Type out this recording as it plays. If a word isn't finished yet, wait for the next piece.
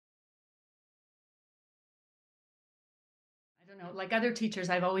don't know, like other teachers,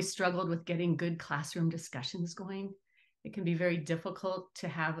 I've always struggled with getting good classroom discussions going. It can be very difficult to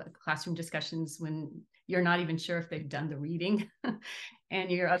have classroom discussions when you're not even sure if they've done the reading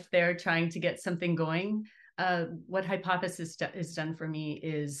and you're up there trying to get something going. What Hypothesis is done for me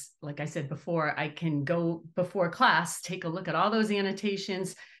is, like I said before, I can go before class, take a look at all those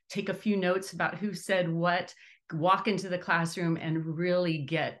annotations, take a few notes about who said what, walk into the classroom and really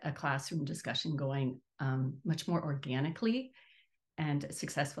get a classroom discussion going much more organically and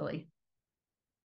successfully.